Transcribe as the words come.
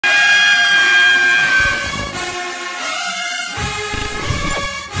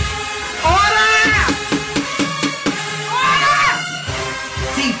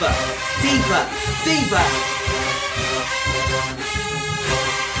diva, diva.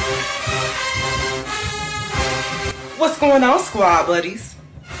 What's going on, squad buddies?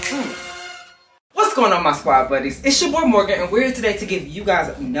 What's going on, my squad buddies? It's your boy Morgan, and we're here today to give you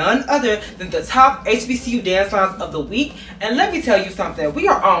guys none other than the top HBCU dance lines of the week. And let me tell you something, we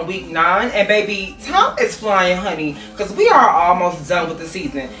are on week 9, and baby, time is flying, honey, because we are almost done with the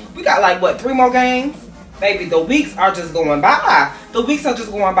season. We got like, what, 3 more games? Baby, the weeks are just going by. The weeks are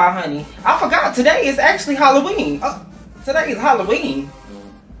just going by, honey. I forgot, today is actually Halloween. Oh, today is Halloween.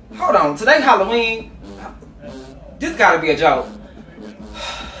 Hold on, today Halloween. This gotta be a joke.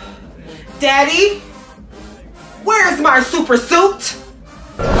 Daddy, where's my super suit?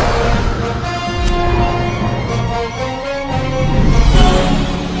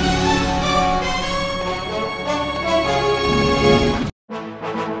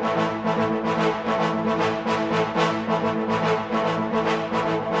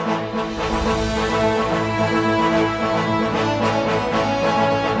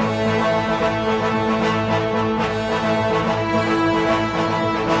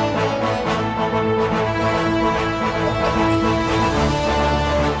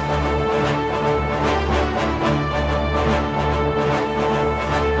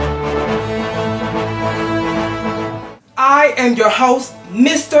 I am your host,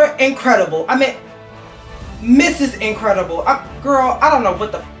 Mr. Incredible. I mean, Mrs. Incredible. Girl, I don't know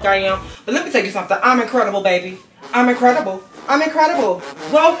what the f I am, but let me tell you something. I'm incredible, baby. I'm incredible. I'm incredible.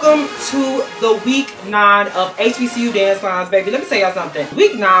 Welcome to the week 9 of HBCU dance lines, baby. Let me tell y'all something.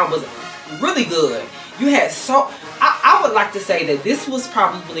 Week 9 was really good. You had I would like to say that this was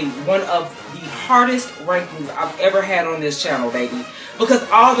probably one of the hardest rankings I've ever had on this channel, baby. Because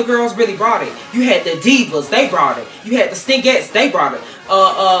all the girls really brought it. You had the divas, they brought it. You had the stingettes, they brought it.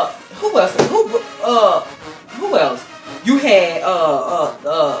 Who else? Who else? You had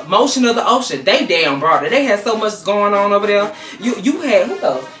Motion of the Ocean, they damn brought it. They had so much going on over there. You had, who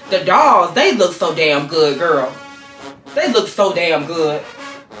else? The dolls, they look so damn good, girl. They look so damn good.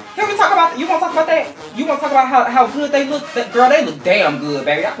 Can we talk about, you want to talk about that? You want to talk about how good they look? Girl, they look damn good,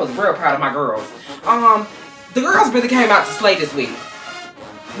 baby. I was real proud of my girls. The girls really came out to slay this week.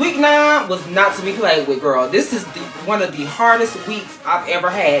 Week 9 was not to be played with, girl. This is one of the hardest weeks I've ever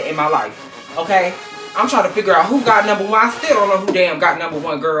had in my life, okay? I'm trying to figure out who got number 1. I still don't know who damn got number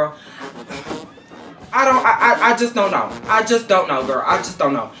 1, girl. I just don't know. I just don't know, girl. I just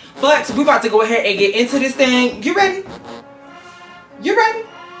don't know. But we're about to go ahead and get into this thing. You ready? You ready?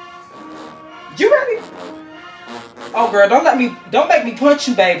 You ready? Oh, girl, don't make me punch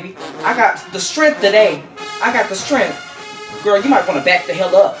you, baby. I got the strength today. I got the strength. Girl, you might want to back the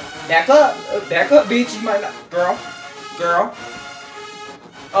hell up. Back up, bitch. You might not, girl.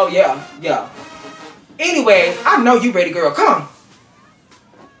 Oh yeah. Anyways, I know you ready, girl. Come on.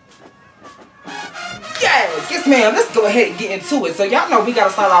 Yes, ma'am. Let's go ahead and get into it. So y'all know we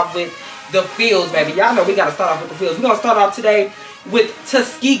gotta start off with the fields, baby. Y'all know we gotta start off with the fields. We're gonna start off today with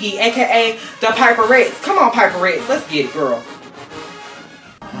Tuskegee, aka the Piperettes. Come on, Piperettes. Let's get it, girl.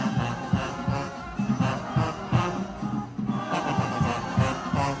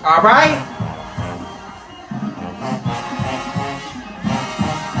 All right.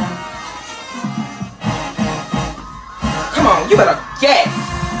 Come on, you better, yes.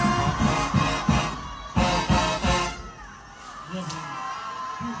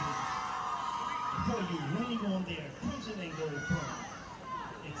 Before you running on there, cruising and go firm.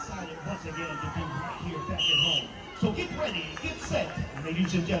 Excited once again to be right here back at home. So get ready, get set,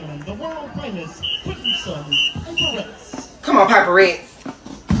 ladies and gentlemen, the world famous Crimson Piperettes. Come on, Piperettes.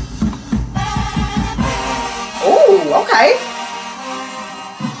 Oh, okay.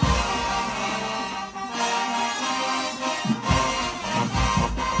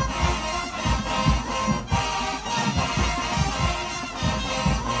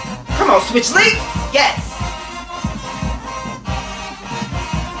 Come on, Switch League. Yes.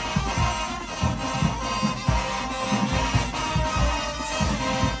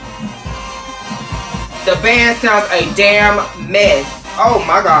 The band sounds a damn mess. Oh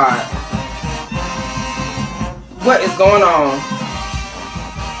my God. What is going on?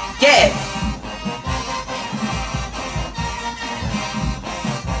 Yes.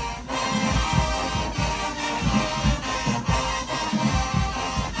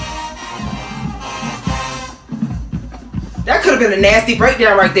 That could have been a nasty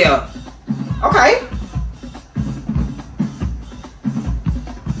breakdown right there. Okay.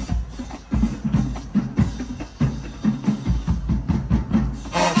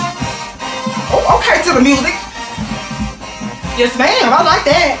 Oh, okay to the music. Yes, ma'am. I like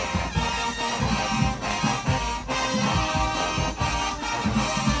that.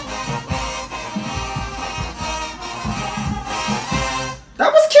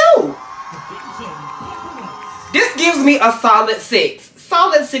 gives me a solid 6.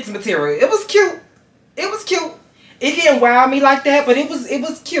 Solid 6 material. It was cute. It was cute. It didn't wow me like that, but it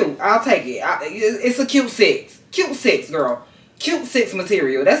was cute. I'll take it. It's a cute 6. Cute 6, girl. Cute 6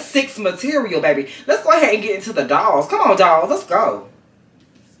 material. That's 6 material, baby. Let's go ahead and get into the dolls. Come on, dolls. Let's go.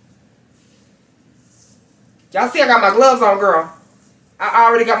 Y'all see I got my gloves on, girl. I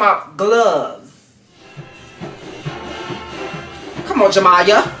already got my gloves. Come on,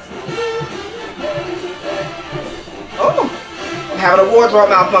 Jamaya. Oh, I'm having a wardrobe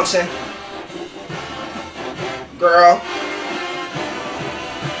malfunction. Girl.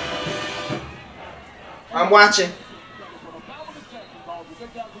 I'm watching.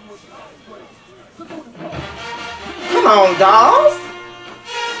 Come on, dolls.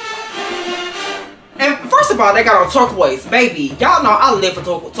 And first of all, they got on turquoise. Baby, y'all know I live for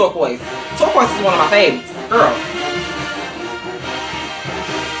turquoise. Turquoise is one of my favorites. Girl.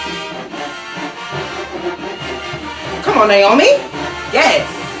 Come on, Naomi. Yes.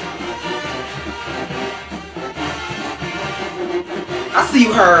 I see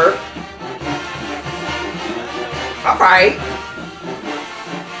you, Herb. All right.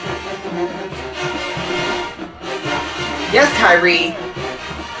 Yes, Kyrie.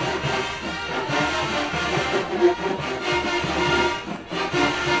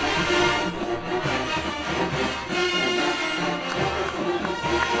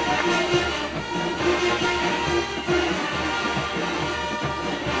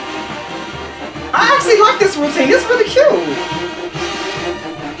 I actually like this routine. It's really cute.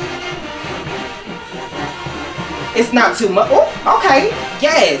 It's not too much. Oh, okay.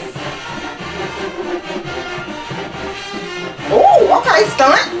 Yes. Oh, okay.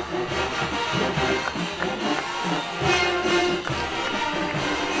 Stunt.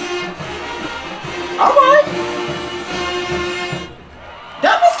 All right.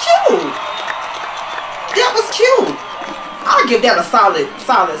 That was cute. That was cute. I'll give that a solid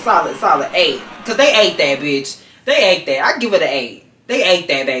 8. Because they ate that, bitch. They ate that. I give it an 8. They ate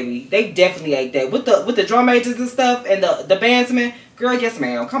that, baby. They definitely ate that. With the drum majors and stuff and the bandsmen. Girl, yes,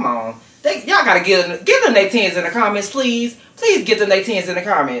 ma'am. Come on. Y'all gotta give them their 10s in the comments, please. Please give them their 10s in the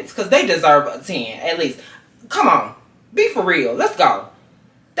comments. Because they deserve a 10, at least. Come on. Be for real. Let's go.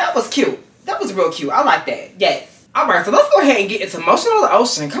 That was cute. That was real cute. I like that. Yes. Alright, so let's go ahead and get into Motion on the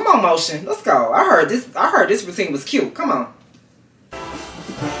Ocean. Come on, Motion. Let's go. I heard this routine was cute. Come on.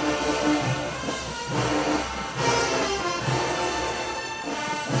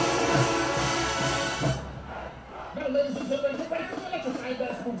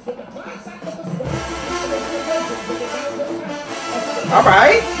 All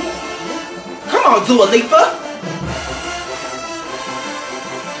right. Come on, Dua Lipa.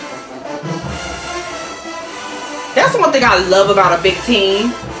 That's one thing I love about a big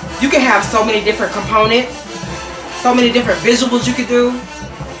team. You can have so many different components, so many different visuals you can do.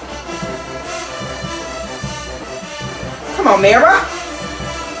 Come on, Mara.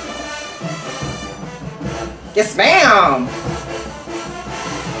 Yes, ma'am.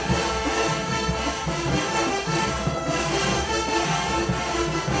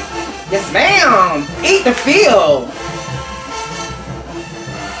 Yes, ma'am. Eat the field.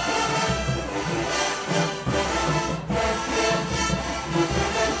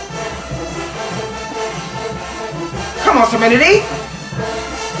 Come on, Serenity.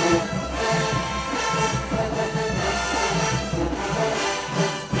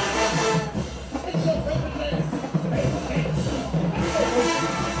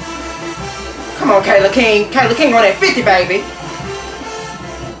 Come on, Kayla King. Kayla King on that 50, baby.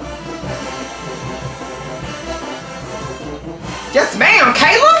 Yes, ma'am,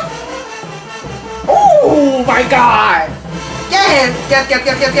 Kayla. Oh my God. Yes, yes, yes,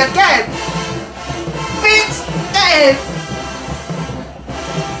 yes, yes, yes, yes. Bitch, yes.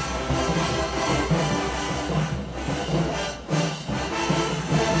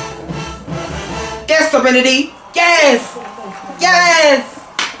 Yes, Serenity. Yes. Yes.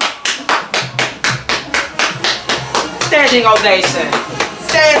 Standing ovation.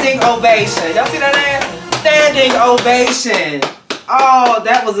 Standing ovation. Y'all see that there? Standing ovation. Oh,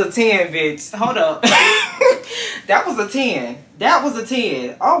 that was a 10, bitch. Hold up. That was a 10. That was a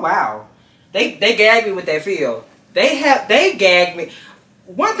 10. Oh, wow. They gagged me with that field. They gagged me.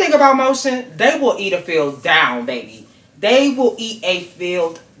 One thing about Motion, they will eat a field down, baby. They will eat a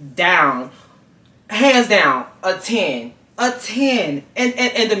field down. Hands down, a 10. A 10.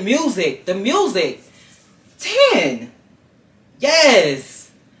 And the music, 10.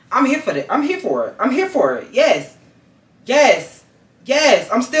 Yes. I'm here for it. I'm here for it. I'm here for it. Yes. Yes. Yes.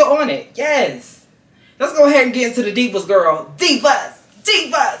 I'm still on it. Yes. Let's go ahead and get into the divas, girl. Divas.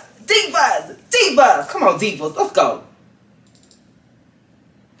 Divas. Divas. Divas. Come on, divas. Let's go.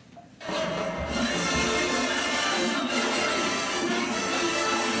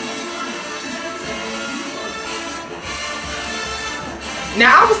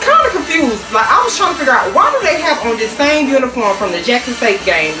 Now I was kind of confused. Like I was trying to figure out why do they have on this same uniform from the Jackson State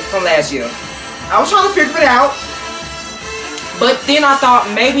game from last year. I was trying to figure it out. But then I thought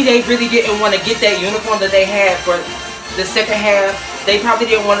maybe they really didn't want to get that uniform that they had for the second half. They probably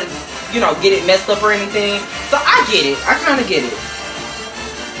didn't want to, you know, get it messed up or anything. So I get it. I kind of get it.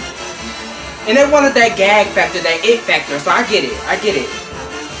 And they wanted that gag factor, that it factor. So I get it. I get it.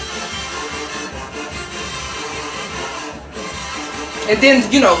 And then,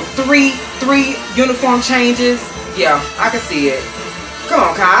 you know, three uniform changes. Yeah, I can see it. Come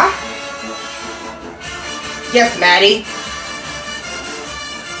on, Kai. Yes, Maddie.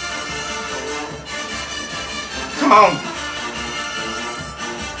 Come on.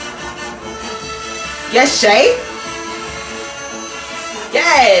 Yes, Shay.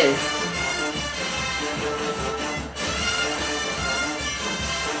 Yes.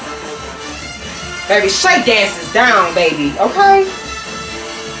 Baby, Shay dances down, baby. Okay?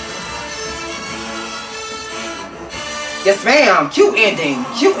 Yes, ma'am. Cute ending.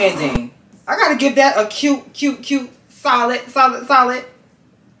 Cute ending. I gotta give that a cute, solid. 7.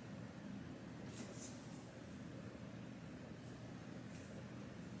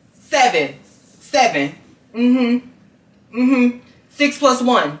 6 plus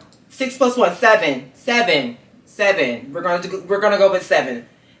 1. 6 plus 1. 7. 7. We're gonna go with 7.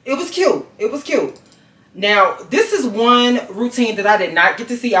 It was cute. It was cute. Now, this is one routine that I did not get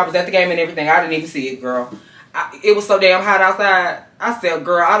to see. I was at the game and everything. I didn't even see it, girl. It was so damn hot outside. I said,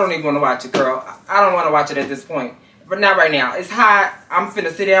 girl, I don't even want to watch it, girl. I don't want to watch it at this point. But not right now. It's hot. I'm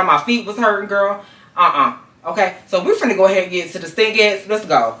finna sit down. My feet was hurting, girl. Okay, so we're finna go ahead and get to the stingates. Let's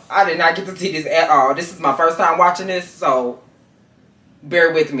go. I did not get to see this at all. This is my first time watching this, so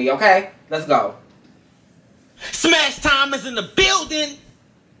bear with me, okay? Let's go. Smash time is in the building.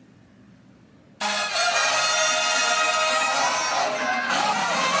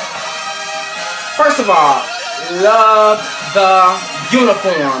 First of all, love the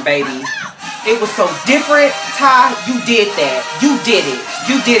uniform, baby. It was so different. Ty, you did that. You did it.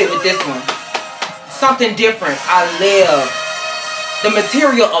 You did it with this one. Something different. I live. The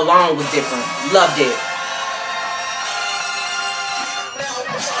material alone was different. Loved it.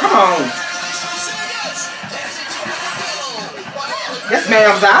 Come on. Yes,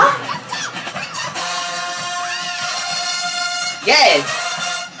 ma'am, Zah. Yes.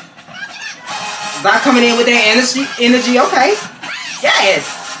 Zah coming in with that energy. Okay.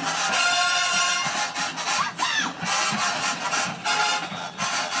 Yes.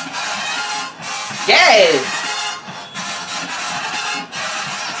 Yes.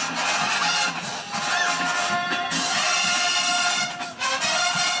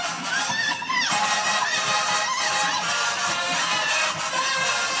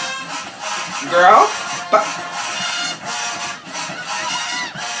 Girl. But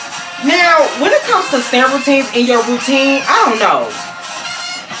now, when it comes to stand routines in your routine, I don't know.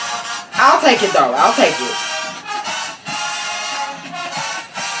 I'll take it though. I'll take it.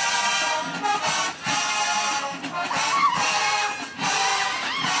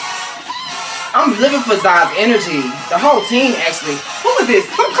 I'm living for Zah's energy. The whole team, actually. Who is this?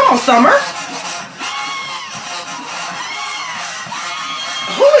 Come on, Summer.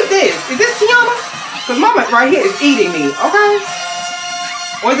 Who is this? Is this Tiana? Because Mama right here is eating me, okay?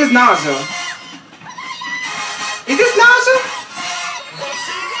 Or is this Naja? Is this Naja?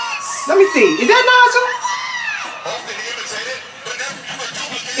 Let me see. Is that Naja?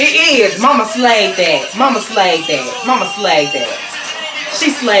 It is. Mama slayed that. Mama slayed that. Mama slayed that. She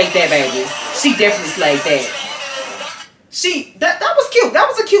slayed that, baby. She definitely slayed that. That was cute. That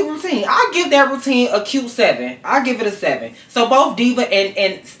was a cute routine. I'll give that routine a cute 7. I'll give it a 7. So both Diva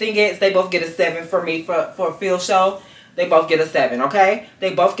and Stingates, they both get a 7 for me for a field show. They both get a 7, okay?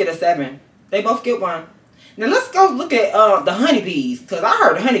 They both get a 7. They both get 1. Now let's go look at the honeybees, because I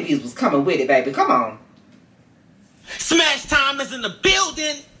heard the honeybees was coming with it, baby. Come on. Smash time is in the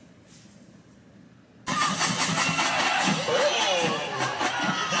building.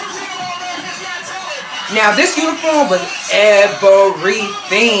 Now this uniform was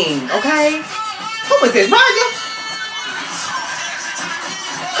everything, okay? Who is this, Raya?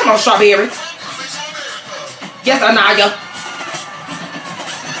 Come on, Strawberry. Yes, Anaya.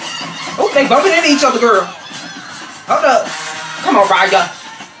 Oh, they bumping into each other, girl. Hold up. Come on, Raya.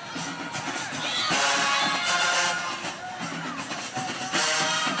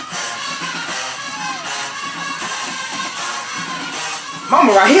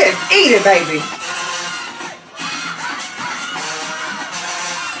 Mama right here is eating, baby.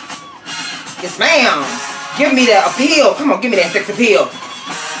 Yes, ma'am. Give me that appeal. Come on, give me that sex appeal.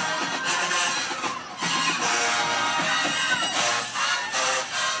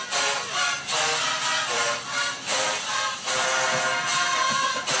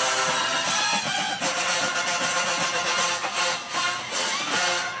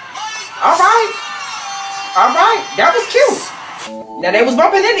 Alright, that was cute. Now they was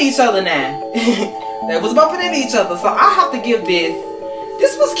bumping into each other now. They was bumping into each other. So I have to give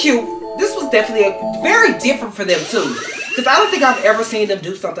this was cute. This was definitely very different for them too. Because I don't think I've ever seen them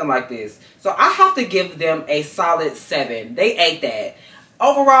do something like this. So I have to give them a solid 7. They ate that.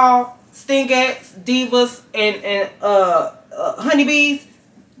 Overall, Stingettes, Divas, and Honeybees,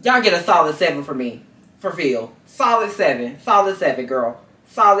 y'all get a solid 7 for me. For Phil. Solid 7. Solid 7, girl.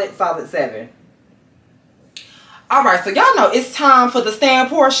 Solid 7. Alright, so y'all know it's time for the stand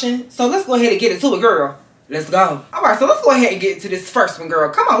portion. So let's go ahead and get into it, girl. Let's go. Alright, so let's go ahead and get into this first one, girl.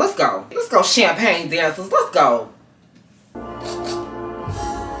 Come on, let's go. Let's go, champagne dancers. Let's go.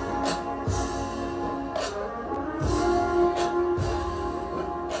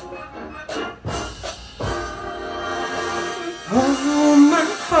 Oh, my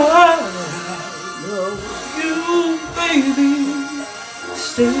heart, I love you, baby.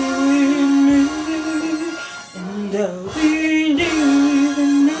 Stay with me, and I'll be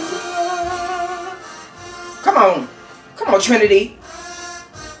leaving you. Come on. Come on, Trinity.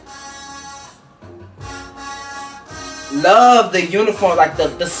 Love the uniform, like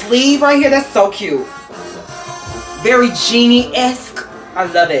the sleeve right here. That's so cute. Very genie-esque. I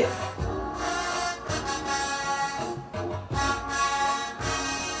love it.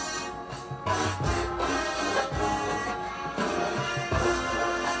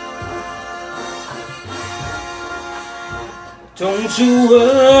 Don't you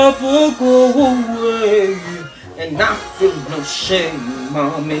ever go away, and I feel no shame.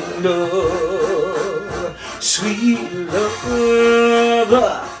 I'm in love, sweet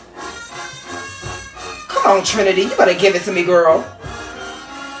love. Come on, Trinity, you better give it to me, girl.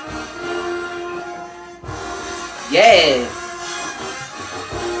 Yes.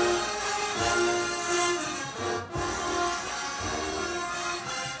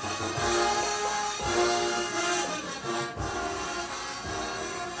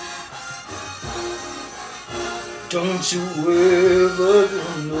 Don't you ever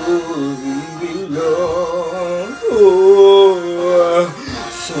know we belong. Oh,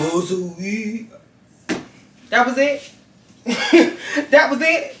 so sweet. That was it? That was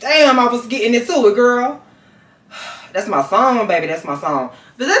it? Damn, I was getting into it, girl. That's my song, baby. That's my song.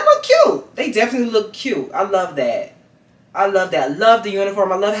 But they look cute. They definitely look cute. I love that. I love that. I love the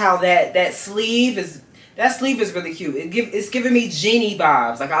uniform. I love how that sleeve is really cute. It's giving me genie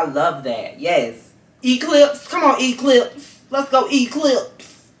vibes. Like, I love that. Yes. Eclipse. Come on, Eclipse. Let's go,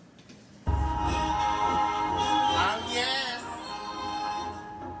 Eclipse. Oh, yes.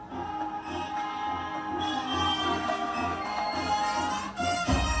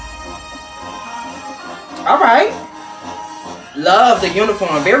 All right. Love the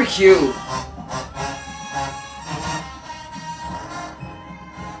uniform. Very cute.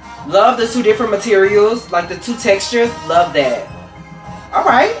 Love the 2 different materials. Like the 2 textures. Love that. All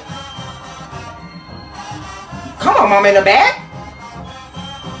right. Come on, Mama in the back.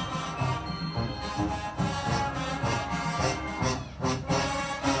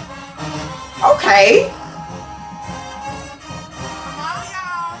 Okay. Come on,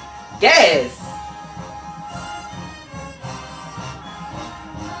 y'all. Yes.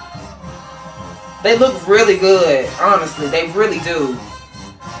 They look really good, honestly. They really do.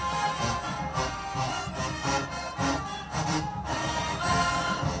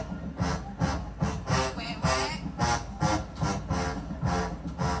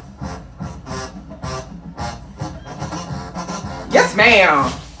 Yes,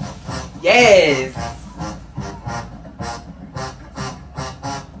 ma'am. Yes.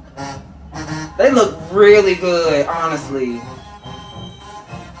 They look really good, honestly.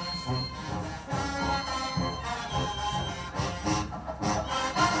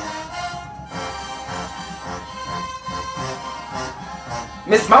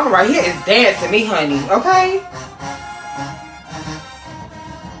 Miss Mama right here is dancing me, honey. Okay?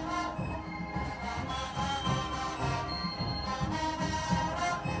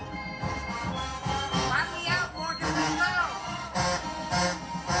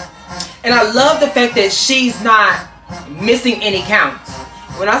 And I love the fact that she's not missing any counts.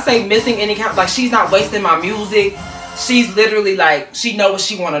 When I say missing any counts, like she's not wasting my music. She's literally like, she knows what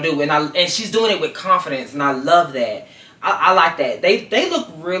she want to do. And she's doing it with confidence. And I love that. I like that. They look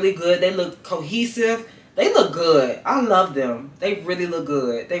really good. They look cohesive. They look good. I love them. They really look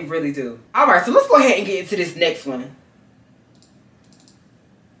good. They really do. Alright, so let's go ahead and get into this next one.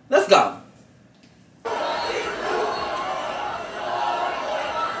 Let's go.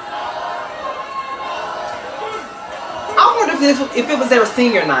 I wonder if it was their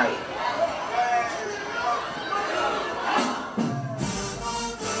senior night.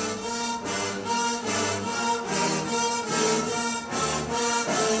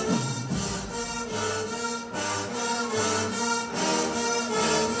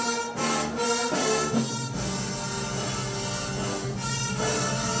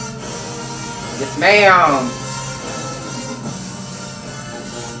 ma'am.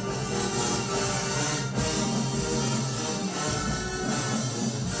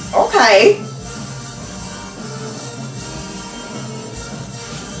 Okay.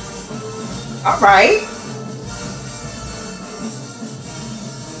 All right.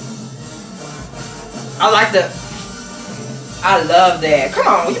 I love that. Come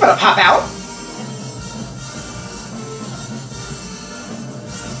on, you better pop out.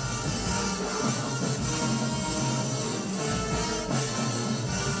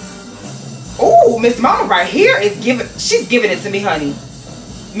 Oh, Miss Mama right here she's giving it to me, honey.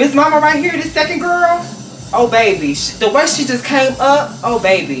 Miss Mama right here, this second girl. Oh, baby. The way she just came up. Oh,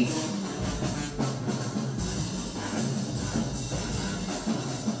 baby.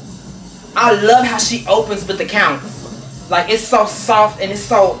 I love how she opens with the counts. Like, it's so soft and it's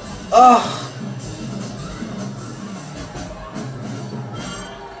so, ugh.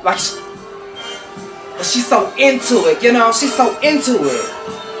 Like, but she's so into it, you know? She's so into it.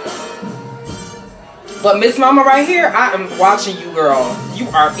 But Miss Mama right here, I am watching you, girl. You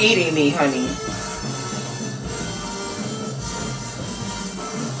are eating me, honey.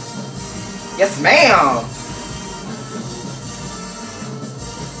 Yes, ma'am.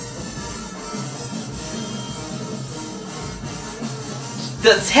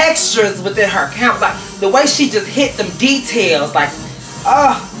 The textures within her count, like the way she just hit them details, like,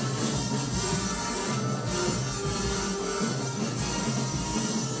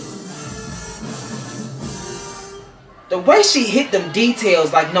 the way she hit them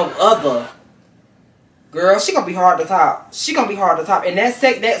details like no other. Girl, she gonna be hard to top. She gonna be hard to top. And that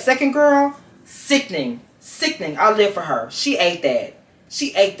second girl, sickening. Sickening. I live for her. She ate that.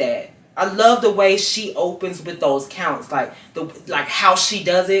 She ate that. I love the way she opens with those counts, like how she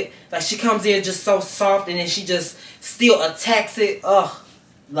does it. Like, she comes in just so soft and then she just still attacks it. Ugh,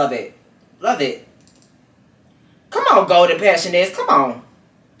 love it, love it. Come on, Golden Passionettes, come on.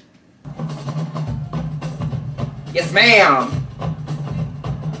 Yes, ma'am.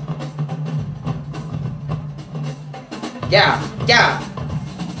 Yeah.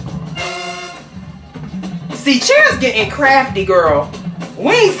 See, Chair's getting crafty, girl.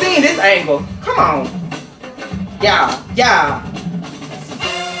 We ain't seen this angle. Come on. Yeah.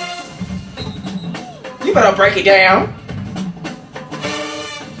 You better break it down.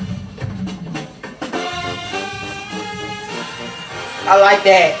 I like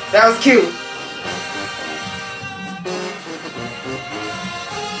that. That was cute.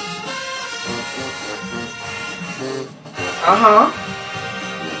 Uh-huh.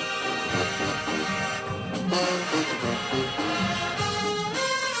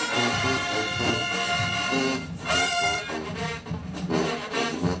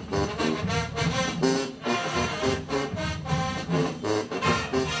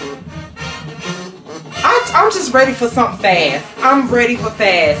 I'm just ready for something fast. I'm ready for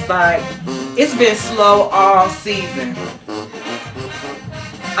fast. Like, it's been slow all season.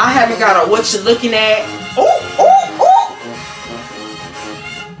 I haven't got a what you're looking at. Oh.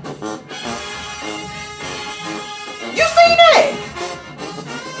 You seen that?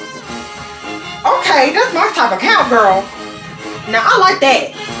 Okay, that's my type of count, girl. Now, I like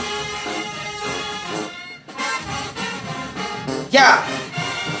that. Yeah.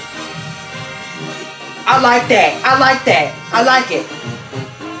 I like that. I like that. I like it.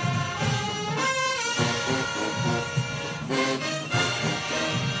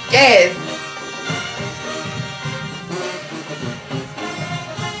 Yes.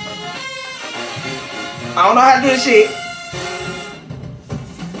 I don't know how to do this shit.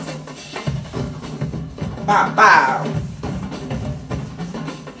 Bow.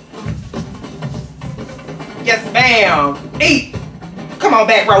 Yes, ma'am. Eat. Come on,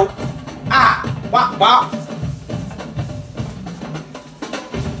 back row. Wop.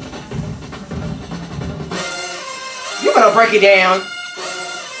 You better break it down.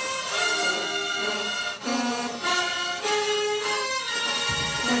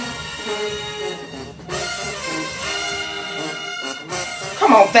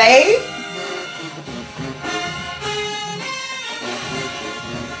 Come on, Faye.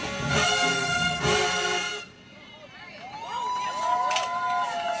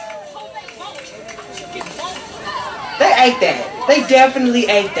 They ate that. They definitely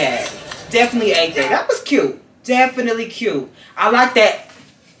ate that. Definitely ate that. That was cute. Definitely cute. I like that.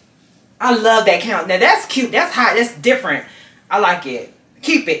 I love that count. Now that's cute. That's hot. That's different. I like it.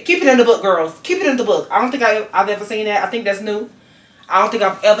 Keep it. Keep it in the book, girls. Keep it in the book. I don't think I've ever seen that. I think that's new. I don't think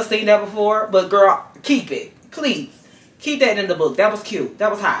I've ever seen that before. But girl, keep it. Please. Keep that in the book. That was cute. That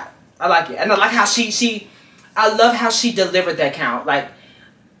was hot. I like it. And I like how I love how she delivered that count. Like,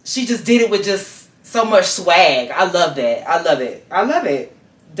 she just did it with just So much swag. I love that. I love it. I love it.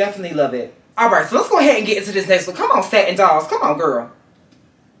 Definitely love it. Alright, so let's go ahead and get into this next one. Come on, Satin Dolls. Come on, girl.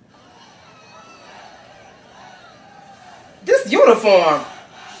 This uniform.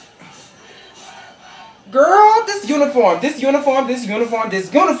 Girl, this uniform. This uniform. This uniform.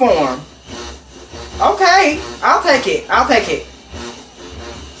 This uniform. Okay. I'll take it. I'll take it.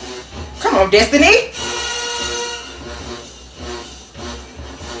 Come on, Destiny.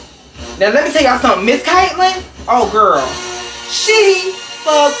 Now, let me tell y'all something. Miss Caitlyn. Oh, girl. She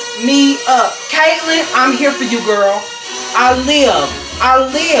fucked me up. Caitlyn, I'm here for you, girl. I live. I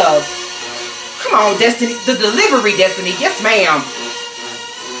live. Come on, Destiny. The delivery, Destiny. Yes, ma'am.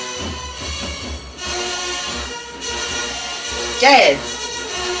 Yes.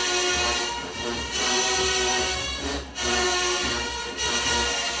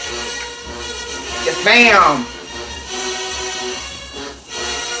 Yes, ma'am.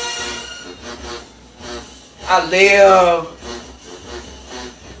 I live.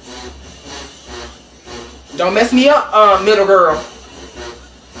 Don't mess me up, middle girl.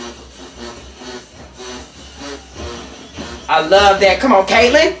 I love that. Come on,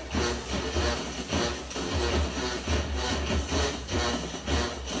 Caitlyn.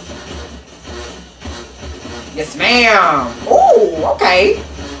 Yes, ma'am. Ooh, okay.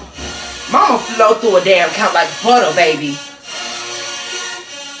 Mama flow through a damn count like butter, baby.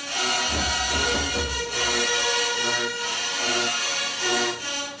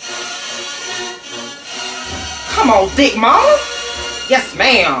 Come on, thick mama. Yes,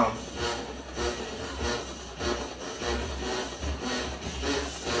 ma'am.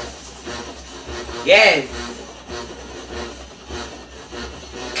 Yes.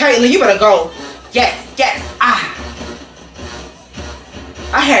 Caitlyn, you better go. Yes, yes.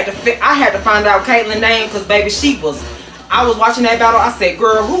 I had to find out Caitlyn's name because baby, I was watching that battle. I said,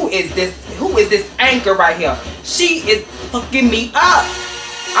 girl, who is this? Who is this anchor right here? She is fucking me up.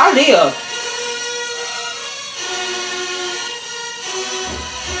 I live.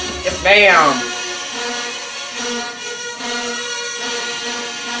 Yes, ma'am.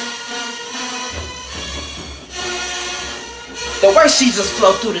 The way she just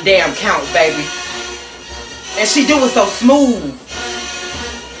flowed through the damn counts, baby. And she do it so smooth.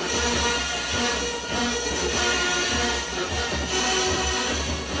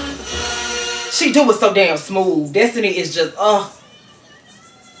 She do it so damn smooth. Destiny is just,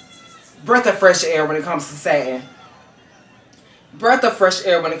 breath of fresh air when it comes to satin. Breath of fresh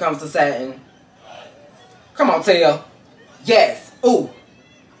air when it comes to satin. Come on, Tail. Yes. Ooh.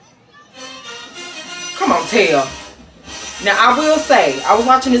 Come on, Tail. Now, I will say, I was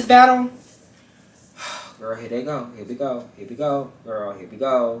watching this battle. Girl, here they go. Here we go. Here we go. Girl, here we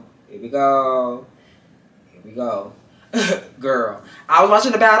go. Here we go. Here we go. Girl, I was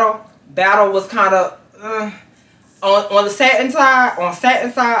watching the battle. Battle was kind of, on the satin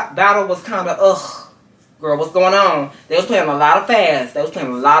side, battle was kind of, Girl, what's going on? They was playing a lot of fast. So I was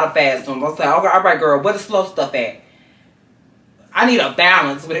like, all right, girl, where the slow stuff at? I need a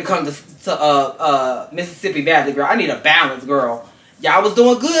balance when it comes to Mississippi Valley, girl. I need a balance, girl. Y'all was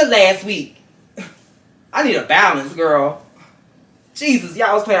doing good last week. I need a balance, girl. Jesus,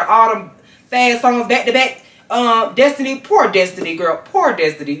 y'all was playing all them fast songs back to back. Destiny, poor Destiny, girl. Poor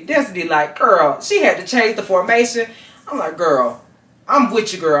Destiny. Destiny, like, girl, she had to change the formation. I'm like, girl, I'm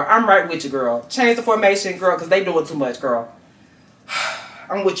with you, girl. I'm right with you, girl. Change the formation, girl, because they doing too much, girl.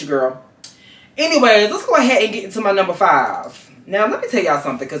 I'm with you, girl. Anyways, let's go ahead and get into my number 5. Now, let me tell y'all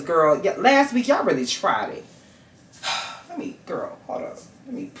something, because, girl, last week, y'all really tried it. Girl, hold up.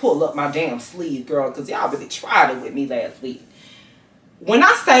 Let me pull up my damn sleeve, girl, because y'all really tried it with me last week. When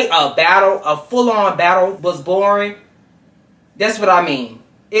I say a full-on battle was boring, that's what I mean.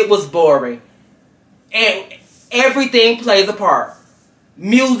 It was boring. And everything plays a part.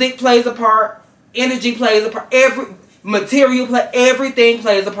 Music plays a part. Energy plays a part. Everything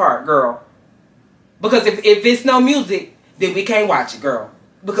plays a part, girl. Because if it's no music, then we can't watch it, girl.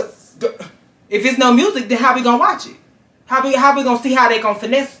 Because if it's no music, then how we gonna watch it? How we gonna see how they gonna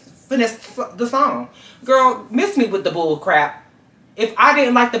finesse the song? Girl, miss me with the bull crap. If I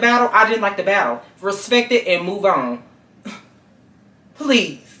didn't like the battle, I didn't like the battle. Respect it and move on.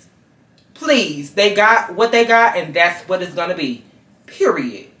 Please. Please. They got what they got, and that's what it's gonna be.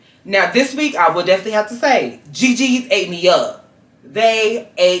 Period. Now, this week, I will definitely have to say, GG's ate me up. They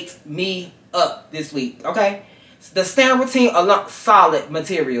ate me up this week, okay? The stand routine, solid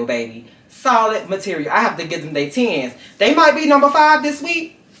material, baby. Solid material. I have to give them their 10s. They might be number 5 this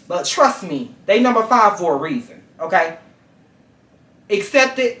week, but trust me, they number 5 for a reason, okay?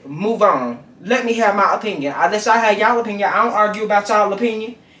 Accept it, move on. Let me have my opinion. I let y'all have y'all opinion. I don't argue about y'all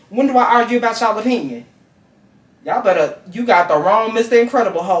opinion. When do I argue about y'all opinion? Y'all better, you got the wrong Mr.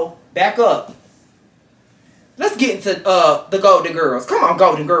 Incredible hoe. Back up. Let's get into the Golden Girls. Come on,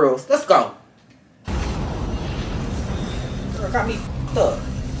 Golden Girls. Let's go. Girl, got me f***ed up.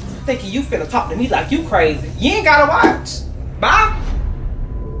 Thinking you finna talk to me like you crazy. You ain't gotta watch. Bye.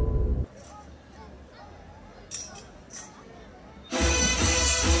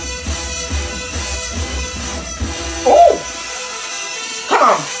 Oh! Come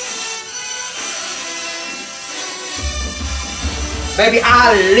on. Baby,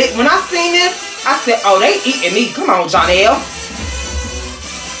 when I seen this, I said, oh, they eating me. Come on, Jonelle.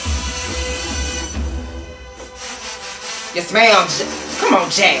 Yes, ma'am. Come on,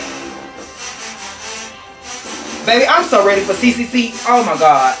 Jack. Baby, I'm so ready for CCC. Oh, my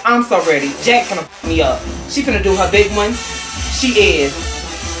God. I'm so ready. Jack finna f me up. She finna do her big one. She is.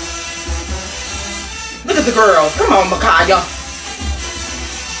 Look at the girls. Come on, Micaiah.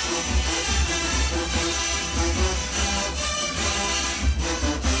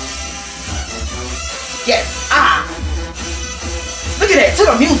 Yes, look at that, to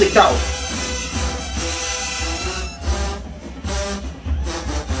the music though.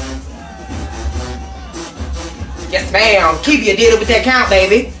 Yes, ma'am. Keevia did it with that count,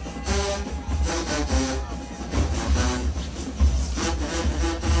 baby.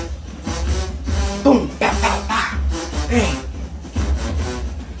 Boom, bow, bow, bow. Bang.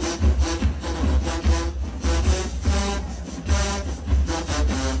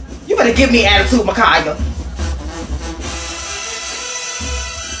 You better give me attitude, Micaiah.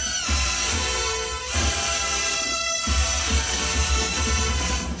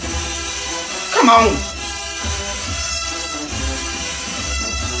 Come on.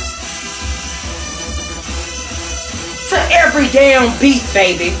 To every damn beat,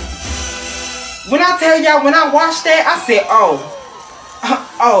 baby. When I tell y'all, when I watched that, I said,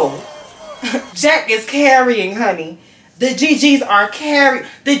 oh, Jack is carrying, honey. The GGs are carrying.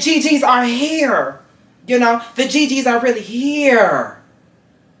 The GGs are here. You know, the GGs are really here.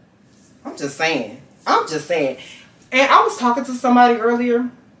 I'm just saying. I'm just saying. And I was talking to somebody earlier,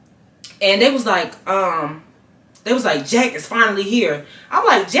 and they was like, Jack is finally here. I'm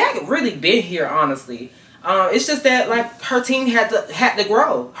like, Jack really been here, honestly. It's just that, like, her team had to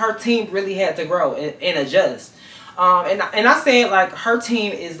grow. Her team really had to grow and adjust. And I said, like, her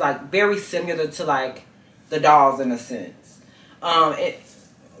team is, like, very similar to, like, the dolls in a sense.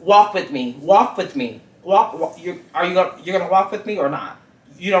 Walk with me. Walk with me. Walk. You're gonna walk with me or not?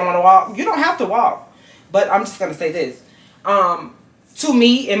 You don't want to walk? You don't have to walk. But I'm just gonna say this. To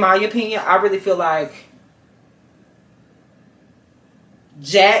me, in my opinion, I really feel like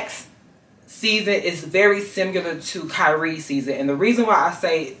Jack's season is very similar to Kyrie's season. And the reason why I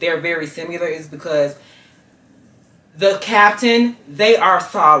say they're very similar is because the captain, they are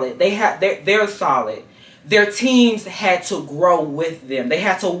solid. They're solid. Their teams had to grow with them. They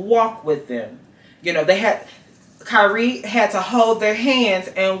had to walk with them. You know, Kyrie had to hold their hands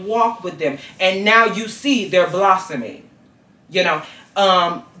and walk with them. And now you see they're blossoming. You know,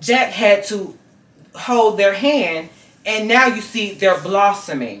 Jack had to hold their hand, and now you see they're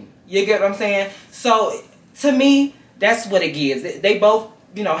blossoming. You get what I'm saying? So, to me, that's what it gives. They both,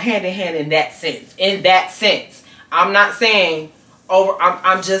 you know, hand in hand in that sense. In that sense. I'm not saying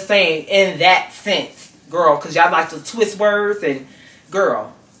I'm just saying in that sense, girl, because y'all like to twist words. And,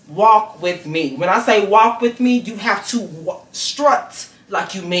 girl, walk with me. When I say walk with me, you have to strut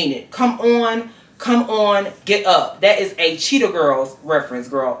like you mean it. Come on, get up. That is a Cheetah Girls reference,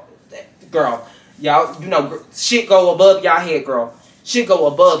 girl. Girl, y'all, you know, shit go above y'all head, girl. Shit go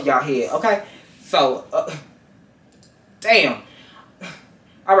above y'all head, okay? So, damn.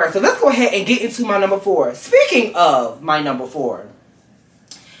 All right, so let's go ahead and get into my number 4. Speaking of my number 4,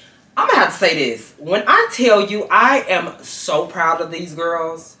 I'm going to have to say this. When I tell you I am so proud of these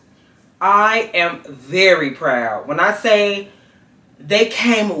girls, I am very proud. When I say they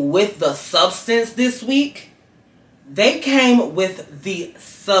came with the substance this week, they came with the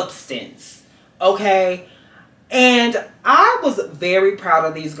substance, okay? And I was very proud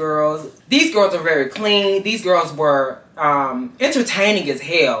of these girls. These girls are very clean. These girls were entertaining as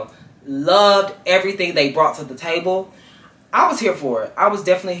hell. Loved everything they brought to the table. I was here for it. I was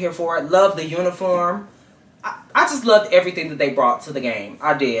definitely here for it. Loved the uniform. I just loved everything that they brought to the game.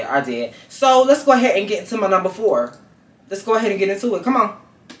 I did. So let's go ahead and get into my number 4. Let's go ahead and get into it. Come on.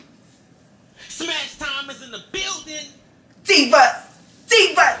 Smash time is in the building. Divas.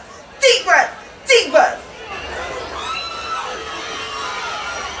 Divas. Divas. Divas.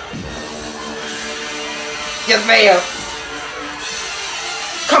 Yes, ma'am.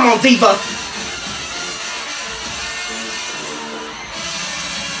 Come on, Divas.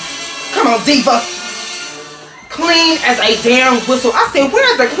 on, diva. Clean as a damn whistle. I said,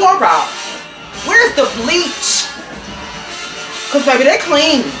 where's the Clorox? Where's the bleach? Cause baby, they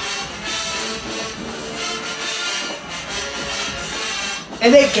clean.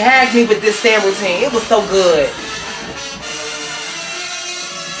 And they gagged me with this stand routine. It was so good.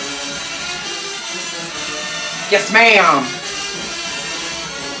 Yes, ma'am.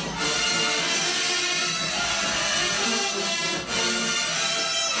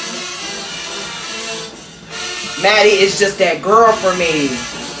 Maddie is just that girl for me.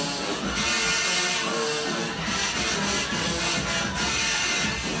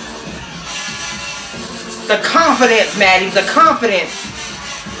 The confidence, Maddie, the confidence.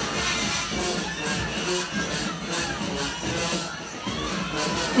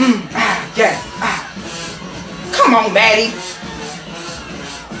 Yes. Come on, Maddie.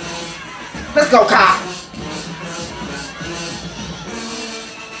 Let's go, Kyle.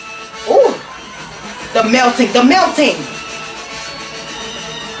 Ooh. The melting, the melting.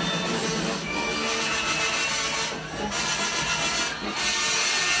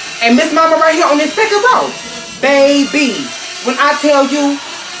 And Miss Mama right here on this second row. Baby, when I tell you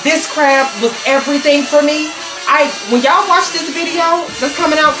this crab was everything for me, when y'all watch this video that's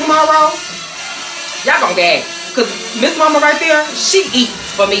coming out tomorrow, y'all gonna gag. Cause Miss Mama right there, she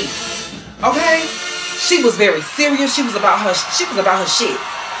eats for me. Okay? She was very serious. She was about her shit. She was about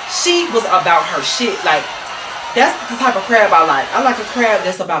her shit. Like, that's the type of crab I like. I like a crab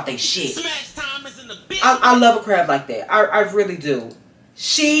that's about their shit. I love a crab like that. I really do.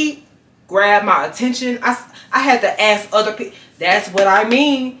 She grabbed my attention. I had to ask other people. That's what I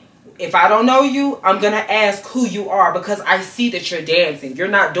mean. If I don't know you, I'm going to ask who you are because I see that you're dancing. You're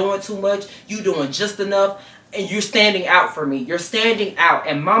not doing too much. You're doing just enough. And you're standing out for me. You're standing out.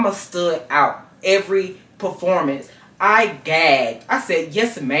 And Mama stood out every performance. I gagged. I said,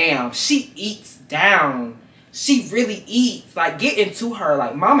 yes, ma'am. She eats down. She really eats. Like, get into her.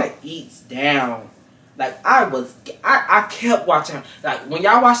 Like, Mama eats down. Like, I kept watching. Like, when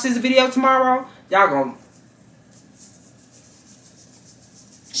y'all watch this video tomorrow, y'all gonna...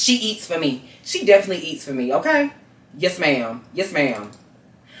 She eats for me. She definitely eats for me, okay? Yes, ma'am. Yes, ma'am.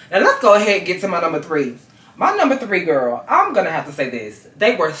 Now, let's go ahead and get to my number 3. My number 3, girl, I'm gonna have to say this.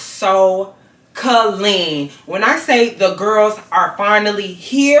 They were so clean. When I say the girls are finally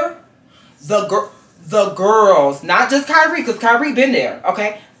here, the girls, not just Kyrie, because Kyrie been there,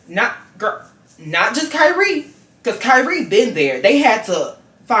 okay? Not just Kyrie, because Kyrie been there. They had to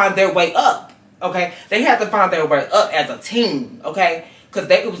find their way up, okay? They had to find their way up as a team, okay? Because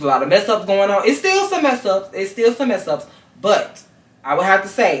it was a lot of mess ups going on. It's still some mess ups. It's still some mess ups. But I would have to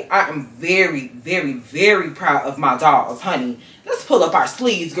say, I am very, very, very proud of my dolls, honey. Let's pull up our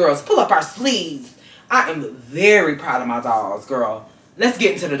sleeves, girls. Pull up our sleeves. I am very proud of my dolls, girl. Let's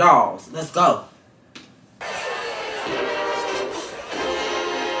get into the dolls. Let's go.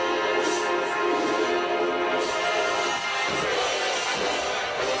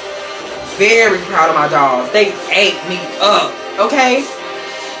 Very proud of my dolls. They ate me up, okay?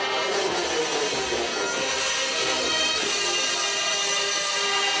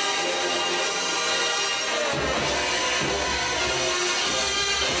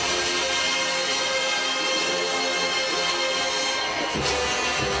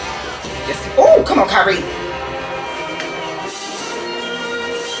 Yes. Oh, come on, Kyrie.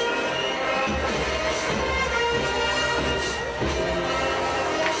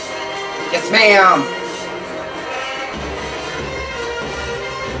 Yes, ma'am.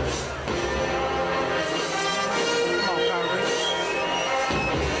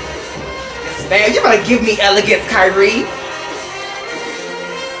 Yes, ma'am. You better give me elegance, Kyrie.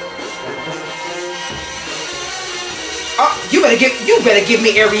 Oh, you better give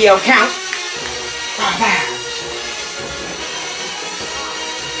me Ariel count. Oh, wow.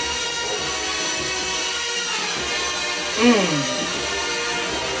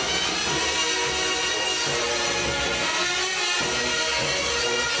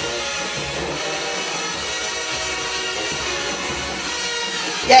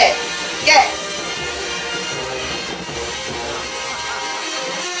 Yes, yes.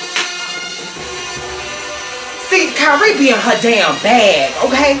 See, Kyrie be in her damn bag,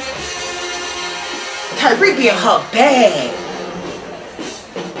 okay? Kyrie be in her bag.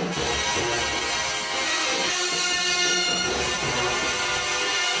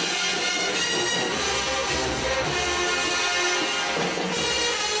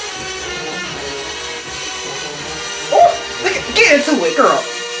 Oh, look at, get into it, girl.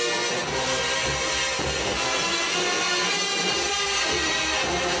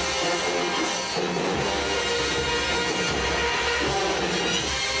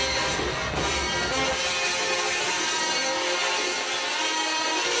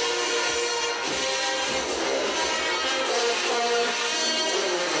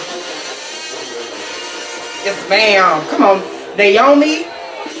 Yes, ma'am. Come on. Naomi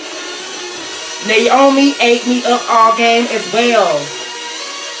ate me up all game as well.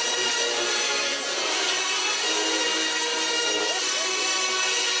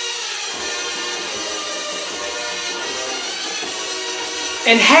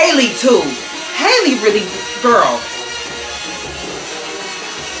 And Haley too. Haley really, girl.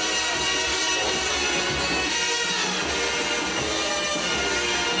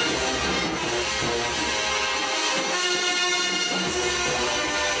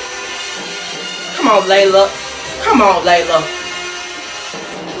 Come on, Layla. Come on, Layla.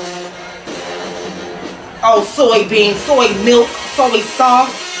 Oh, soybean, soy milk, soy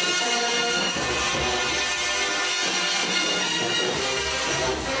sauce.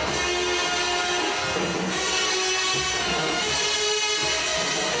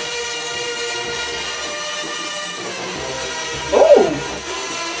 Ooh.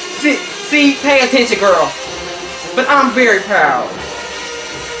 See, pay attention, girl. But I'm very proud.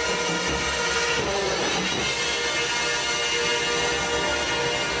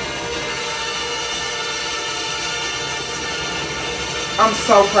 I'm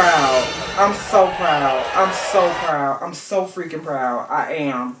so proud. I'm so proud. I'm so proud. I'm so freaking proud. I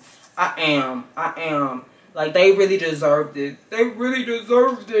am. Like, they really deserve this. They really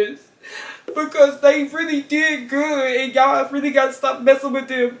deserve this. Because they really did good. And y'all really got to stop messing with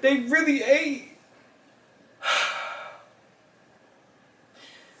them. They really ate.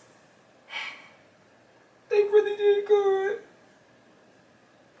 They really did good.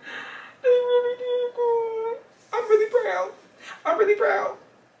 They really did good. I'm really proud. I'm really proud.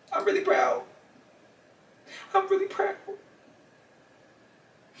 I'm really proud. I'm really proud.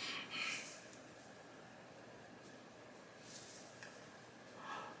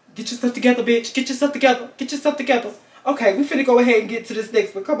 Get yourself together, bitch. Get yourself together. Get yourself together. Okay, we finna go ahead and get to this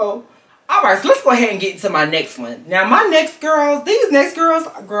next one. Come on. Alright, so let's go ahead and get into my next one. Now, my next girls, these next girls,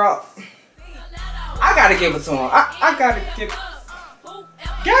 girl, I gotta give it to them. I gotta give it.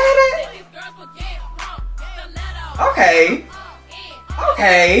 Got it? Okay.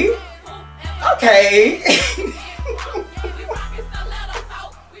 Okay. Okay.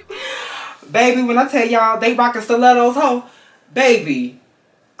 Baby, when I tell y'all they rockin' stilettos, ho, baby,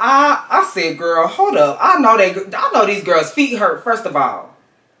 I said, girl, hold up. I know these girls' feet hurt, first of all.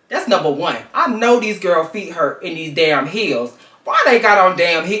 That's number one. I know these girls' feet hurt in these damn heels. Why they got on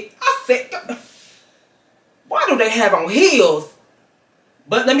damn heels? I said, why do they have on heels?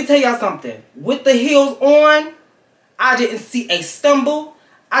 But let me tell y'all something. With the heels on, I didn't see a stumble.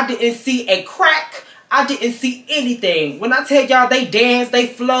 I didn't see a crack. I didn't see anything. When I tell y'all they danced, they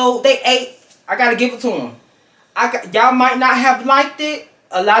flowed, they ate, I gotta give it to them. Y'all might not have liked it.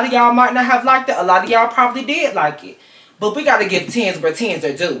 A lot of y'all might not have liked it. A lot of y'all probably did like it. But we gotta give 10s where 10s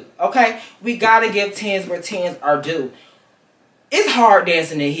are due. Okay? We gotta give 10s where 10s are due. It's hard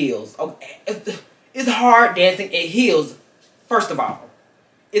dancing in heels. Okay? It's hard dancing in heels, first of all.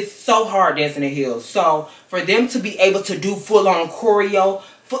 It's so hard dancing in heels. So for them to be able to do full on choreo,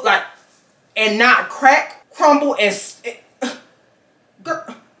 and not crack, crumble, and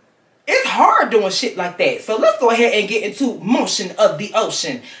girl, it's hard doing shit like that. So let's go ahead and get into Motion of the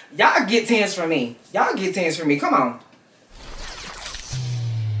Ocean. Y'all get 10s from me. Y'all get 10s from me. Come on.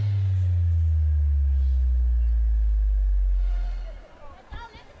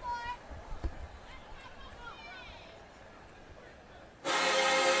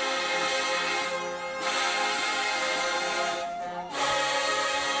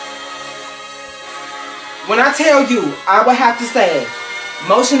 When I tell you, I would have to say,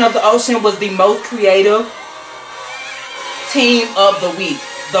 Motion of the Ocean was the most creative team of the week.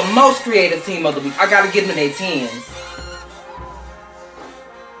 The most creative team of the week. I gotta give them their 10s.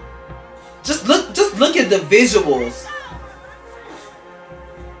 Just look at the visuals.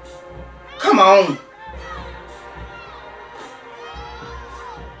 Come on.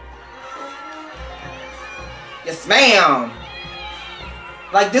 Yes, ma'am.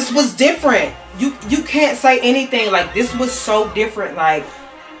 Like, this was different. You can't say anything. Like, this was so different. Like,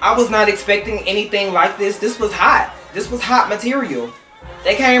 I was not expecting anything like this. This was hot. This was hot material.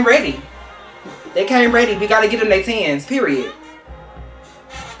 They came ready. They came ready. We gotta get them their 10s, period.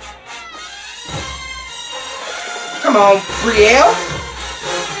 Come on, Brielle.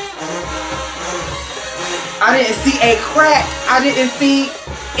 I didn't see a crack. I didn't see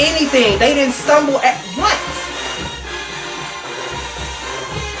anything. They didn't stumble at once.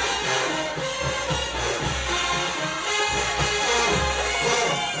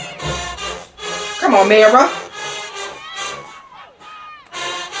 Come on, Mara.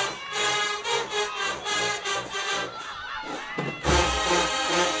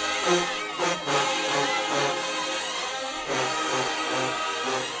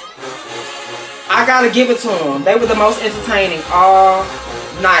 gotta give it to them. They were the most entertaining all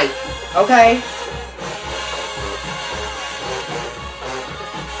night. Okay?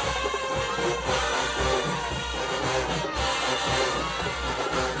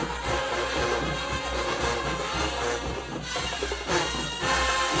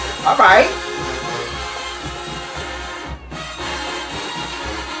 All right.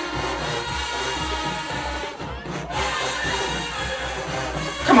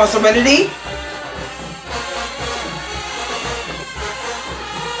 Come on, Serenity.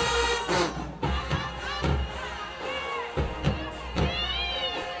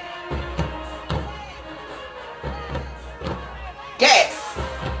 Yes.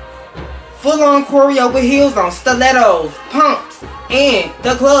 Full on choreo with heels on, stilettos, pumps, in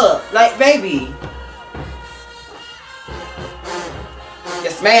the club. Like, baby.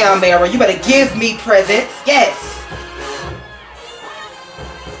 Yes, ma'am, Mara. You better give me presents. Yes.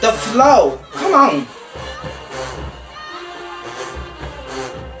 The flow. Come on.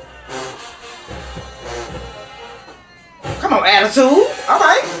 Come on, attitude. All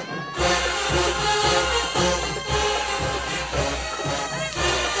right.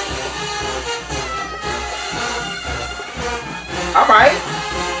 All right.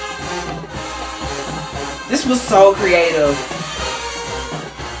 This was so creative.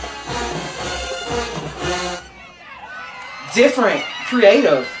 Different.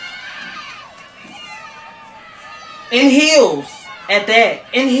 Creative. In heels. At that.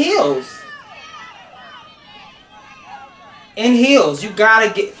 In heels. In heels. You gotta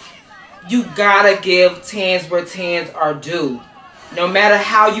give tens where tens are due. No matter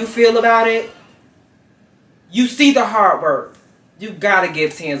how you feel about it, you see the hard work. You gotta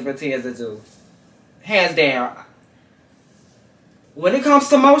give tens where tens are due. Hands down. When it comes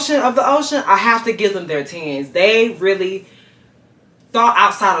to Motion of the Ocean, I have to give them their tens. They really thought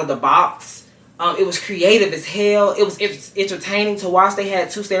outside of the box. It was creative as hell. It was entertaining to watch. They had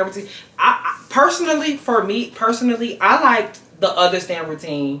two stand routines. Personally, I liked the other stand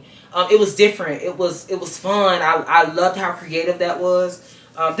routine. It was different. It was fun. I loved how creative that was.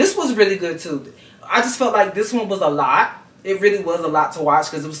 This was really good too. I just felt like this one was a lot. It really was a lot to watch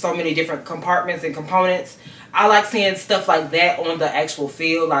because there was so many different compartments and components. I like seeing stuff like that on the actual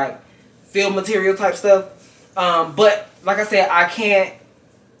field, like field material type stuff. But like I said,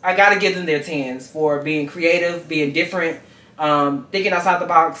 I gotta give them their tens for being creative, being different, thinking outside the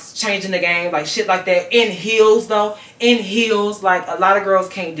box, changing the game, like shit like that. In heels though, in heels, like a lot of girls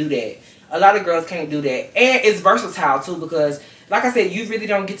can't do that. A lot of girls can't do that. And it's versatile too because, like I said, you really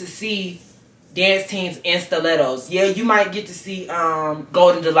don't get to see dance teams in stilettos. Yeah, you might get to see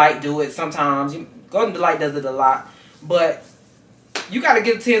Golden Delight do it sometimes. Golden Delight does it a lot. But you gotta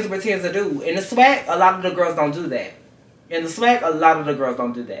give tens where tens are due. In the swag, a lot of the girls don't do that. In the swag, a lot of the girls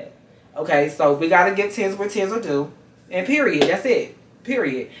don't do that. Okay, so we gotta give tens where tens are due. And period. That's it.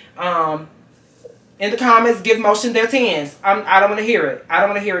 Period. In the comments, give Motion their tens. I don't want to hear it. I don't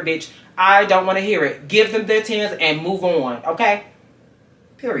want to hear it, bitch. I don't want to hear it. Give them their tens and move on. Okay?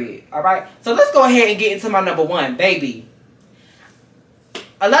 Period. Alright? So let's go ahead and get into my number one, baby.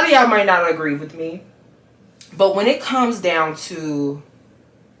 A lot of y'all might not agree with me. But when it comes down to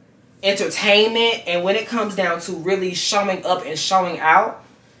entertainment and when it comes down to really showing up and showing out,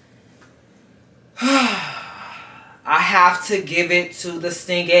 I have to give it to the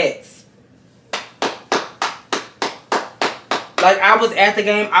Stingettes. Like, I was at the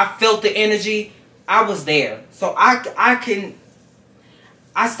game. I felt the energy. I was there. So I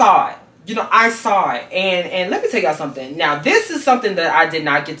saw it. You know, I saw it. And let me tell y'all something. Now, this is something that I did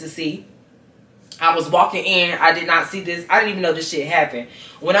not get to see. I was walking in. I did not see this. I didn't even know this shit happened.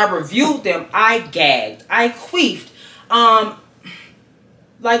 When I reviewed them, I gagged. I queefed.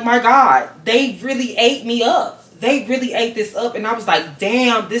 Like, my God. They really ate me up. They really ate this up. And I was like,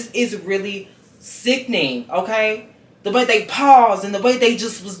 damn, this is really sickening. Okay? The way they paused and the way they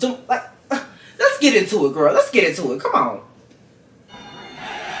just was doing. Like, let's get into it, girl. Let's get into it. Come on.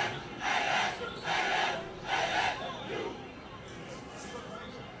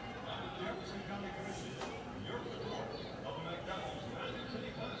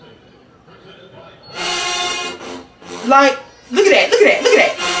 Like, look at that, look at that, look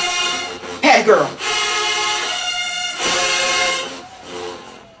at that. Pat girl.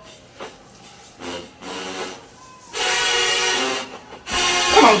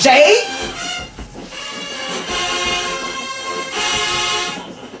 Come on, Jay.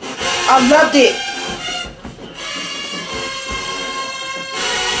 I loved it.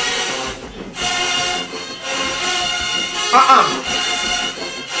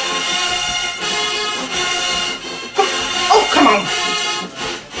 Oh, come on.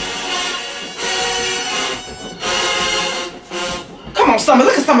 Come on, Summer.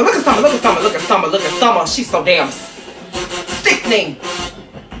 Look at Summer. Look at Summer. Look at Summer. Look at Summer. Look at Summer. She's so damn sickening.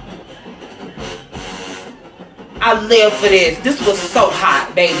 I live for this. This was so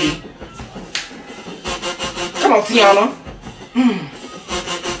hot, baby. Come on, Tiana.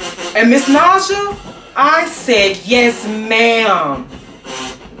 And Miss Naja, I said yes, ma'am.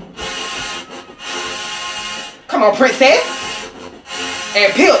 Come on, Princess.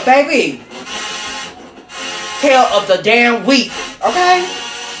 And Pimp, baby. Tale of the damn week, okay?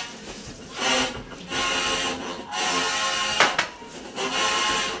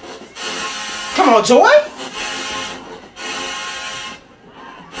 Come on, Joy.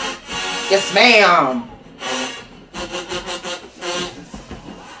 Yes, ma'am.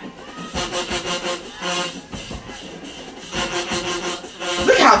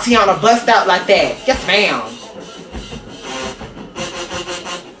 Look how Tiana bust out like that. Yes, ma'am.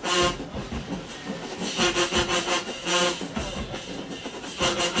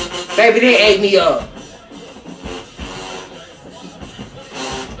 Baby, they ate me up.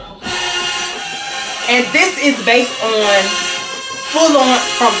 And this is based on full on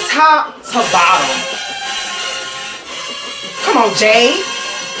from top to bottom. Come on, Jay.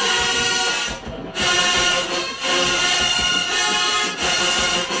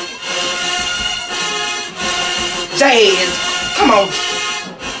 Jay is, come on.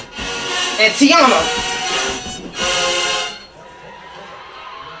 And Tiana.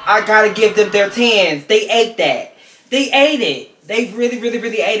 I gotta give them their 10s. They ate that. They ate it. They really, really,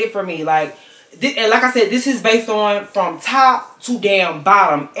 really ate it for me. Like, and like I said, this is based on from top to damn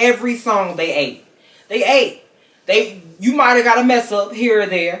bottom. Every song they ate. They ate. You might have got a mess up here or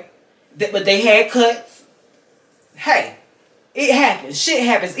there, but they had cuts. Hey, it happens. Shit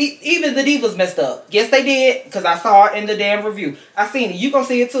happens. Even the divas messed up. Yes, they did, because I saw it in the damn review. I seen it. You gonna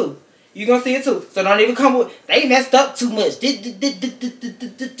see it too. You gonna see it too. So don't even come with, they messed up too much.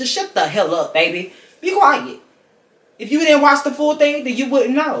 Shut the hell up, baby. Be quiet. If you didn't watch the full thing, then you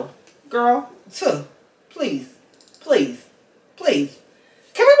wouldn't know. Girl, please. Please. Please.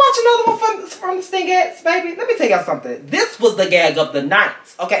 Can we watch another one from the Stingettes, baby? Let me tell y'all something. This was the gag of the night.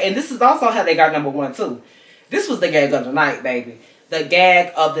 Okay, and this is also how they got #1 too. This was the gag of the night, baby. The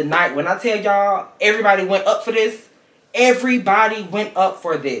gag of the night. When I tell y'all, everybody went up for this. Everybody went up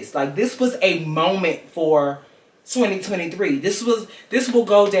for this. Like, this was a moment for 2023. This will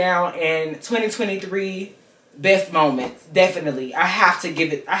go down in 2023 best moments. Definitely. I have to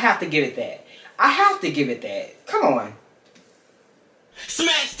give it that. I have to give it that. Come on.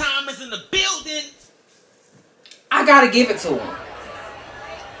 Smash time is in the building. I gotta give it to them.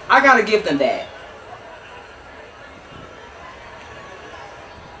 I gotta give them that.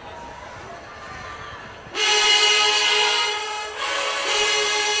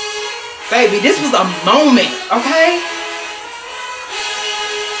 Baby, this was a moment, okay?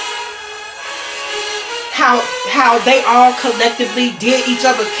 How they all collectively did each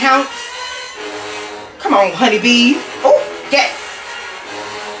other's counts. Come on, honeybees. Oh, yes.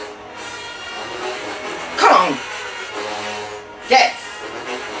 Come on. Yes.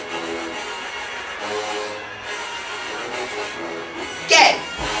 Yes.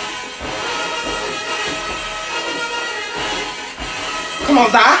 Come on,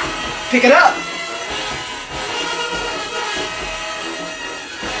 Zai. Pick it up.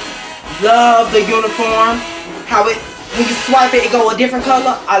 Love the uniform. How it, when you swipe it, it go a different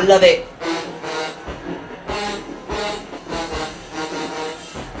color. I love it.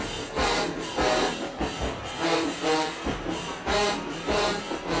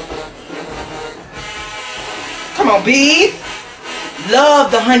 Come on, bees.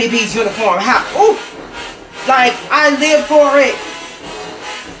 Love the honeybees uniform. How, ooh, like, I live for it.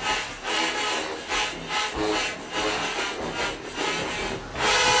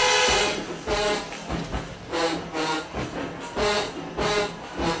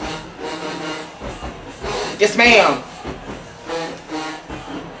 Yes, ma'am.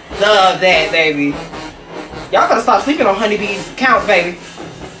 Love that, baby. Y'all gotta stop sleeping on honeybees counts, baby.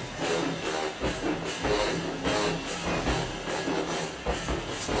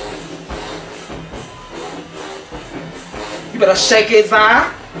 You better shake it,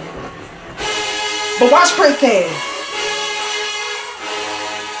 Zai. But watch Princess.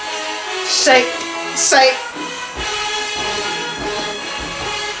 Shake, shake.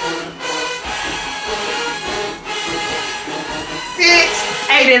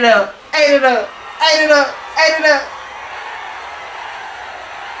 Ate it up, ate it up, ate it up, ate it up.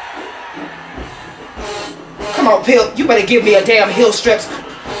 Come on, Pimp. You better give me a damn heel stretch.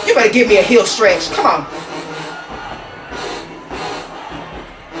 You better give me a heel stretch. Come on.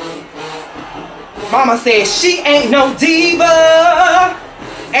 Mama said she ain't no diva.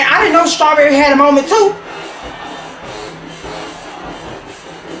 And I didn't know Strawberry had a moment too.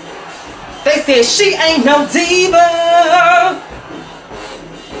 They said she ain't no diva.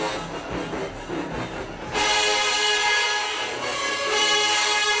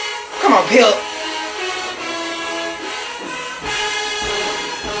 Come on, Pip.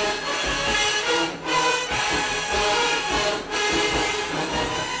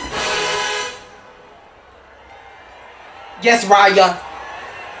 Yes, Raya.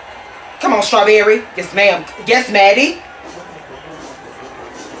 Come on, Strawberry. Yes, ma'am. Yes, Maddie.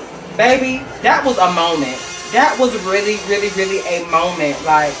 Baby, that was a moment. That was really, really, really a moment.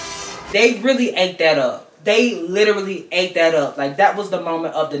 Like, they really ate that up. They literally ate that up. Like, that was the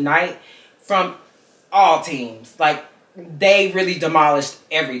moment of the night from all teams. Like, they really demolished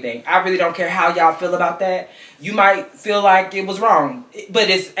everything. I really don't care how y'all feel about that. You might feel like it was wrong, but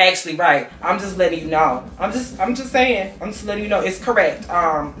it's actually right. I'm just letting you know. I'm just saying. I'm just letting you know it's correct.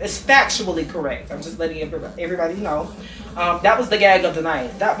 It's factually correct. I'm just letting everybody know. That was the gag of the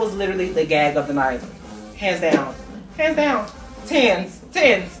night. That was literally the gag of the night. Hands down. Hands down. Tens.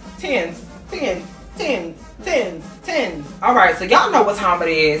 Alright, so y'all know what time it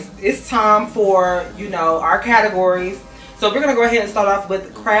is. It's time for, you know, our categories. So we're going to go ahead and start off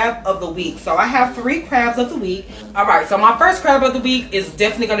with crab of the week. So I have 3 crabs of the week. Alright, so my first crab of the week is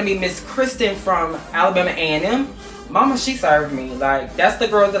definitely going to be Miss Kristen from Alabama A&M. Mama, she served me. Like, that's the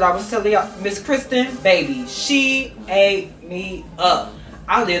girl that I was telling y'all. Miss Kristen, baby, she ate me up.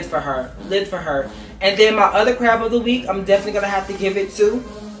 I lived for her. Lived for her. And then my other crab of the week, I'm definitely going to have to give it to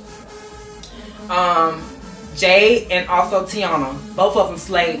Jay and also Tiana. Both of them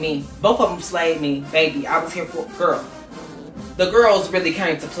slayed me. Both of them slayed me, baby. I was here for girl. The girls really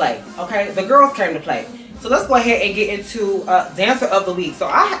came to play. Okay, the girls came to play. So let's go ahead and get into dancer of the week. So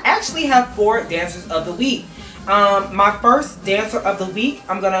I actually have 4 dancers of the week. My first dancer of the week,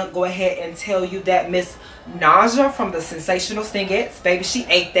 I'm gonna go ahead and tell you that Miss Naja from the Sensational Stingettes, baby, she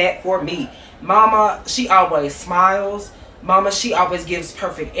ate that for me. Mama, she always smiles. Mama, she always gives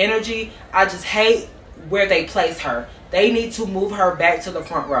perfect energy. I just hate where they place her. They need to move her back to the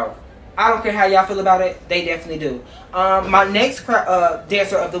front row. I don't care how y'all feel about it. They definitely do. My next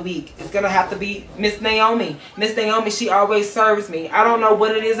dancer of the week is going to have to be Miss Naomi. Miss Naomi, she always serves me. I don't know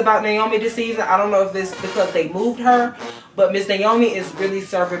what it is about Naomi this season. I don't know if it's because they moved her. But Miss Naomi is really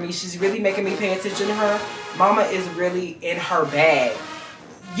serving me. She's really making me pay attention to her. Mama is really in her bag.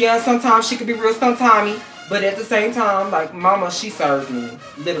 Yeah, sometimes she could be real stunt-timey. But at the same time, like, Mama, she serves me.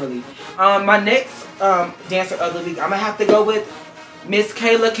 Literally. My next dancer of the week, I'm going to have to go with Miss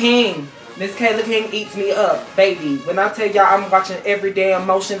Kayla King. Miss Kayla King eats me up, baby. When I tell y'all I'm watching every damn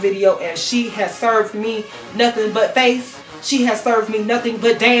motion video and she has served me nothing but face. She has served me nothing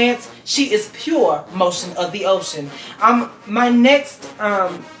but dance. She is pure motion of the ocean. My next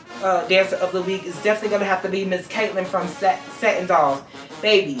dancer of the week is definitely going to have to be Miss Caitlin from Satin Dolls.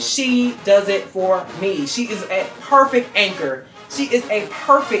 Baby, she does it for me. She is a perfect anchor. She is a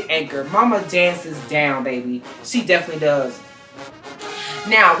perfect anchor. Mama dances down, baby. She definitely does.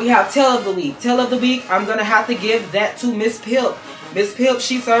 Now, we have Tale of the Week. Tale of the Week, I'm going to have to give that to Miss Pip. Miss Pip,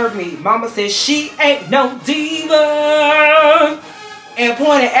 she served me. Mama says she ain't no diva. And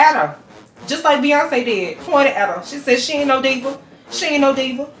pointed at her. Just like Beyonce did. Pointed at her. She said she ain't no diva. She ain't no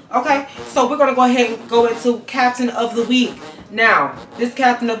diva. Okay? So we're going to go ahead and go into Captain of the Week. Now, this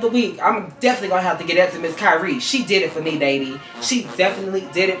Captain of the Week, I'm definitely going to have to get that to Miss Kyrie. She did it for me, baby. She definitely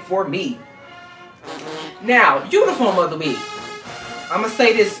did it for me. Now, Uniform of the Week. I'm going to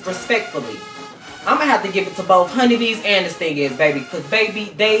say this respectfully. I'm going to have to give it to both Honeybees and the Stingettes, baby. Because,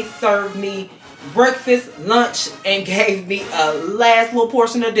 baby, they served me breakfast, lunch, and gave me a last little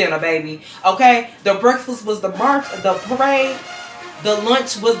portion of dinner, baby. Okay? The breakfast was the parade. The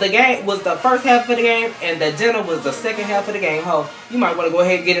lunch was the game, was the first half of the game. And the dinner was the second half of the game. Ho, you might want to go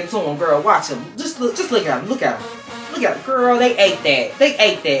ahead and get into them, girl. Watch them. Just look at them. Look at them. Look at them. Girl, they ate that. They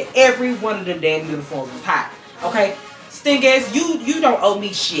ate that. Every one of them damn uniforms was hot. Okay? Stingettes, you don't owe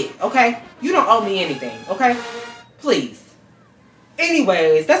me shit, okay? You don't owe me anything, okay? Please.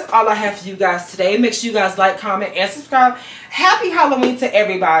 Anyways, that's all I have for you guys today. Make sure you guys like, comment, and subscribe. Happy Halloween to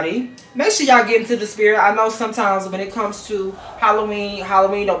everybody. Make sure y'all get into the spirit. I know sometimes when it comes to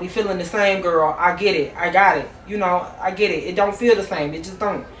Halloween don't be feeling the same, girl. I get it. I got it. You know, I get it. It don't feel the same. It just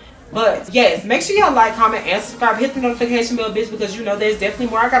don't. But, yes, make sure y'all like, comment, and subscribe. Hit the notification bell, bitch, because, you know, there's definitely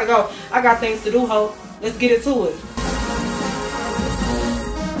more. I gotta go. I got things to do, ho. Let's get into it.